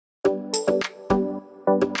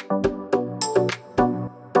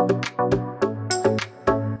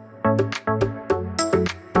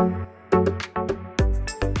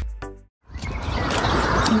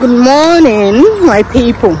Good morning, my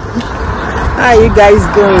people. How are you guys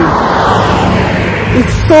doing?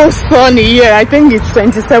 It's so sunny here. I think it's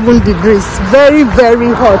 27 degrees. Very,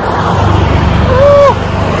 very hot.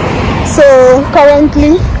 So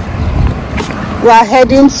currently we are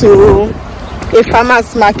heading to a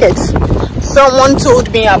farmer's market. Someone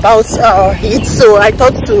told me about it, so I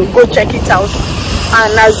thought to go check it out.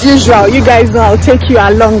 And as usual, you guys know I'll take you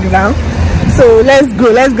along now. So let's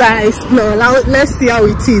go and explore. Let's see how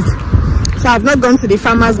it is. So I've not gone to the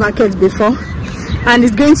farmer's market before, and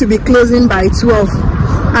it's going to be closing by 12,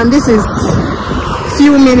 and this is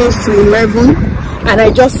few minutes to 11, and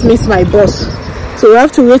I just missed my bus, so we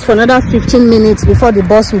have to wait for another 15 minutes before the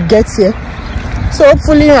bus will get here. So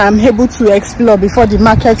hopefully I'm able to explore before the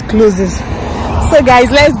market closes. So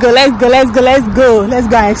guys, let's go and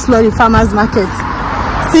explore the farmer's market.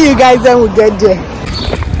 See you guys when we get there.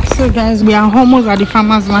 So guys, we are almost at the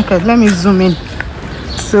farmer's market. Let me zoom in.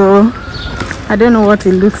 So I don't know what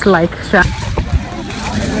it looks like.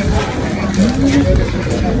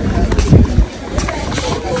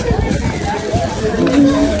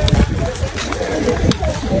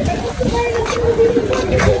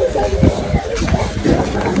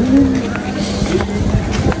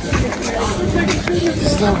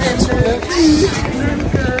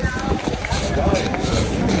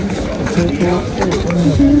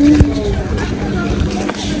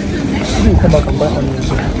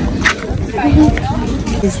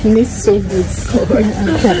 This needs so good.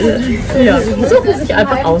 Ja, suchen Sie sich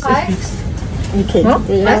einfach aus, ich fix. Okay.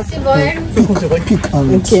 Was Sie wollen. Okay.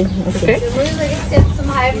 Gemüse gibt es jetzt zum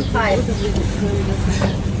halben Preis.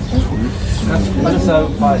 Alles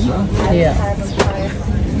halben Preis, ne? Yeah.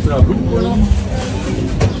 Ja, gut, oder?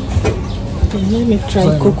 Let me try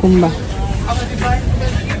cucumber.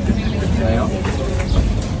 Ja.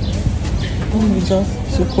 Let me just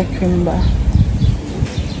do cucumber.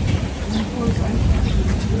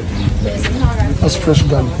 That's fresh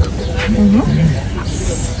garlic.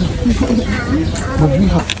 But we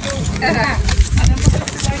have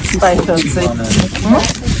Spices.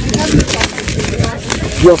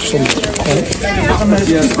 you have some corn.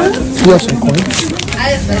 You have some corn.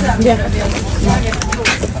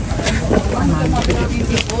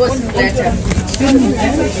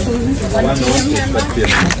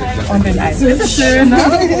 Bitte schön, ne?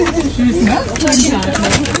 Tschüss, ne?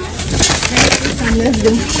 Let's go.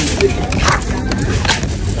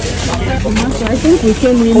 So I think we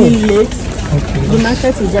came really late. Okay. The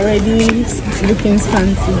market is already looking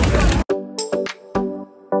scanty.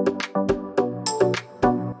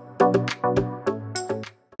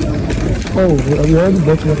 Oh, we already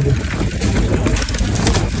bought one of them.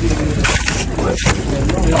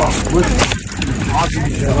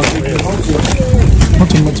 Not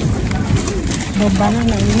tomato. But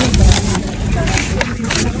banana, you need banana.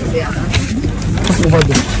 What's over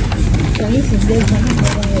there? So if you get banana,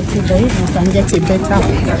 you can get a better.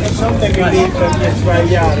 Something you need from the 2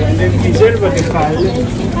 jaar. En dan diezelfde gefallen.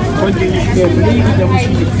 Want je niet meer vliegen, dan moet je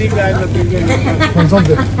je vliegtuig op je What's up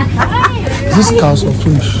there? Is this cows or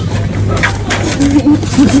fish?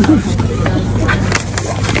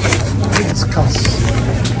 It's cows.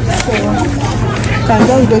 Can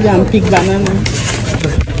just go there and pick banana.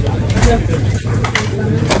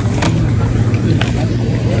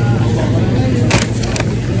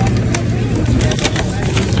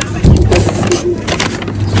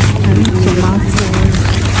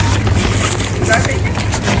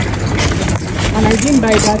 And I didn't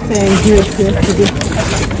buy that grape yesterday.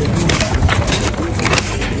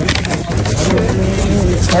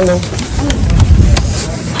 Hello.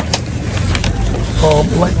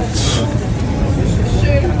 White.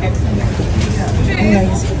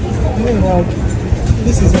 Nice. Oh, wow.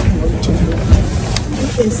 This is you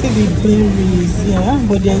can see the berries, yeah,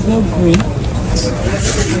 but there's no green.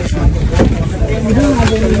 We don't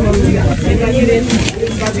have any.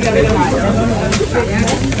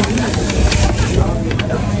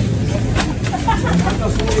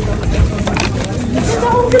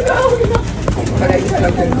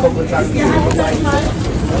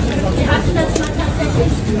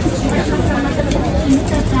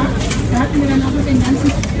 Da hatten wir dann auch mit den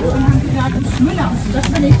ganzen Müller. Das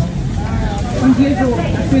bin ich. Und hier so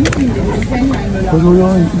 15, den Kennenlernen. What's going on?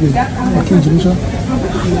 Okay, Janisha.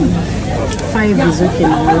 5 is okay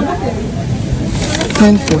now.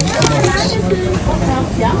 10 for the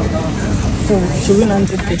So should we not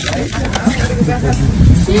take it?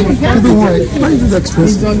 Don't worry. Why is it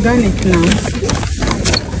expensive? It's organic now.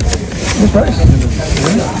 The price?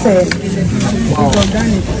 Wow. It's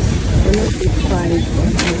organic. So let's take 5.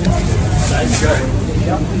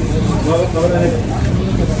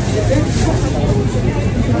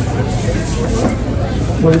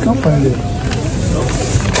 Well, you can't find it.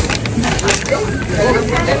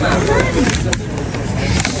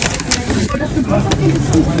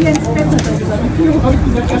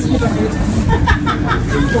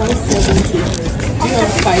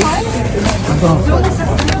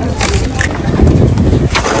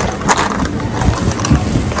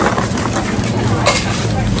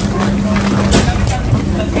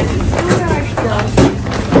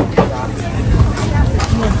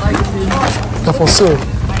 They're for sale.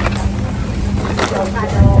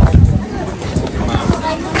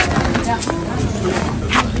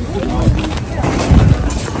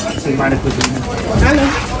 Hallo.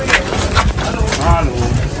 Hallo.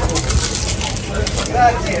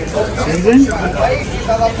 Zwiebeln?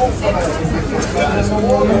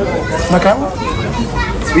 Makan?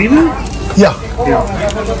 Zwiebeln? Ja. Ja.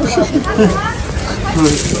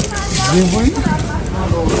 Zwiebeln?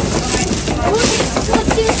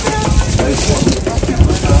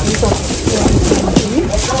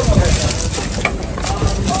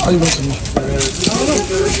 Are you going to me?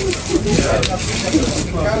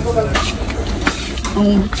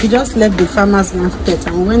 We just left the farmer's market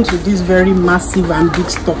and went to this very massive and big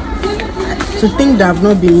store. To think that I've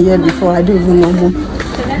not been here before, I don't even know.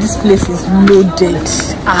 This place is loaded.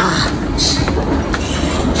 It's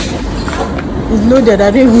loaded.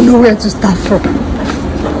 I don't even know where to start from.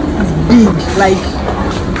 It's big. Like,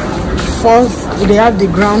 first they have the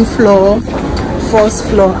ground floor, first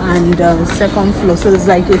floor, and second floor. So it's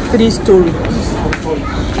like a 3-story.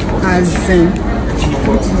 As in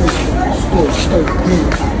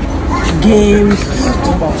games.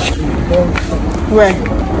 Where?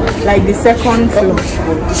 Like the second floor.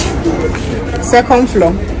 Second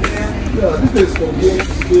floor.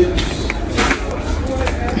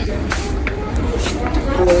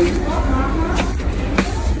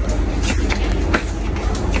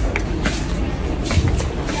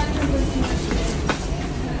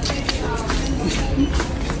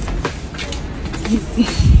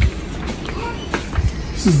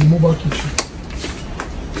 This is the mobile kitchen.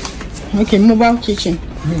 Okay, mobile kitchen.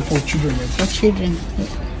 Made for children. For children.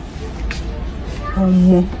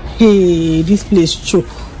 Hey, this place choke.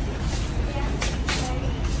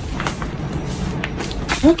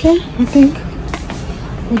 Okay, I think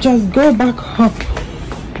we just go back up.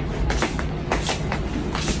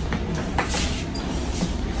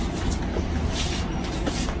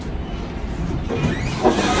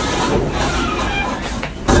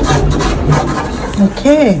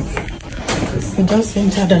 Okay, we just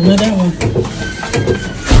entered another one.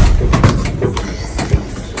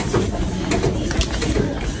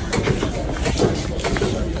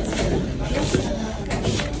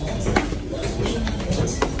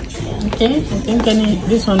 Okay, I think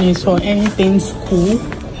this one is for anything school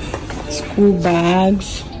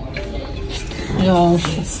bags,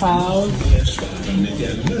 files,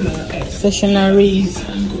 stationaries.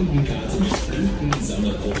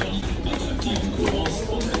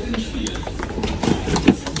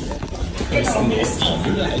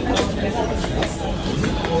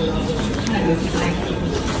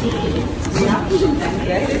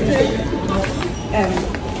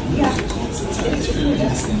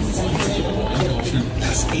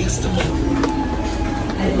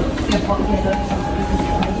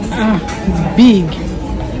 It's big.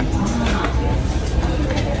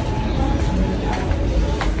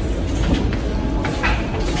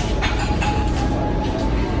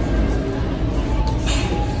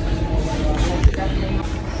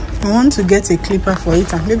 I want to get a clipper for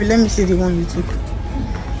it, and maybe let me see the one you took,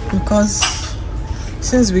 because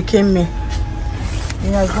since we came here he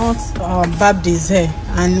has not barbed his hair,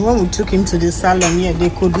 and when we took him to the salon here, they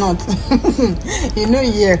could not. You know,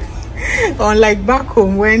 here, unlike back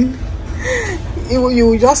home, when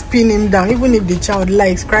you just pin him down, even if the child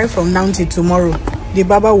likes cry from now till tomorrow, the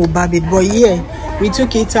barber will barb it. But here we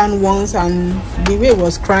took it on once, and the way it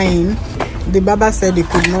was crying, the barber said they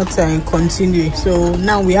could not continue. So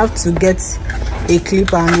now we have to get a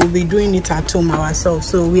clipper, and we'll be doing it at home ourselves.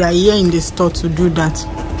 So we are here in the store to do that.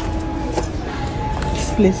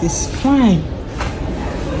 This place is fine,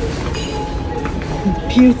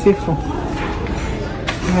 beautiful,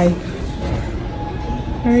 like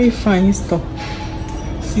very fine stuff.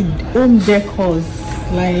 See, home decors,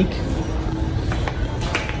 like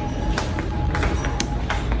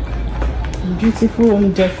beautiful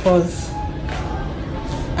home decors.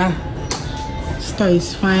 Store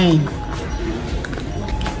is fine.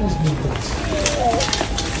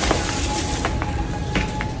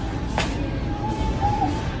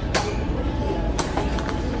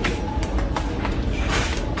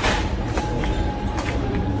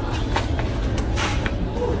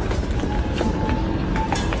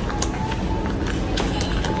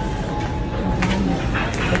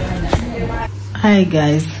 Hi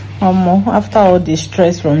guys, after all the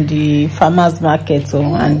stress from the farmers market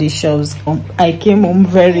and the shops, I came home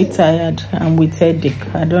very tired and with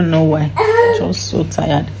headache. I don't know why, just so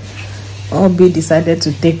tired. Obi decided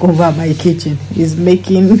to take over my kitchen. He's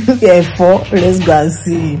making efo. Let's go and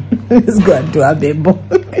see him. Let's go and do a bebo.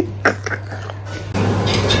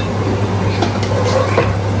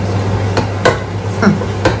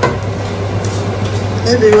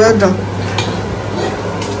 Hey, well done.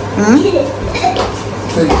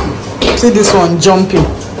 See this one jumping.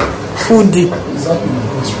 Foodie. Exactly,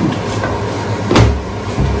 it's food.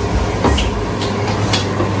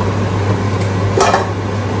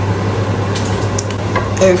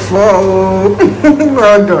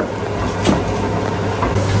 Well done.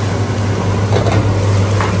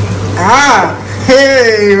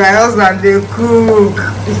 Hey, my husband, they cook.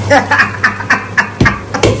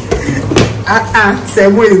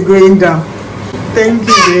 Sebo is going down. Thank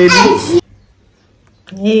you, baby.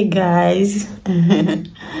 Hey guys,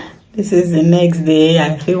 this is the next day.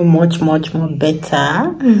 I feel much more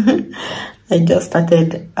better. I just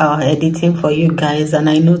started editing for you guys, and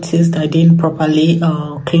I noticed I didn't properly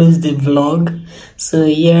close the vlog. So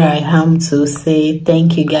here I am to say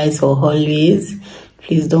thank you guys for always.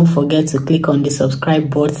 Please don't forget to click on the subscribe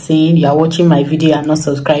button. You are watching my video and not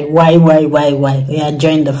subscribed. Why? Yeah,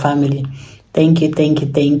 join the family. Thank you.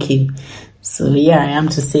 So here I am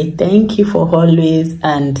to say thank you for always,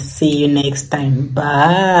 and see you next time.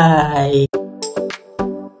 Bye.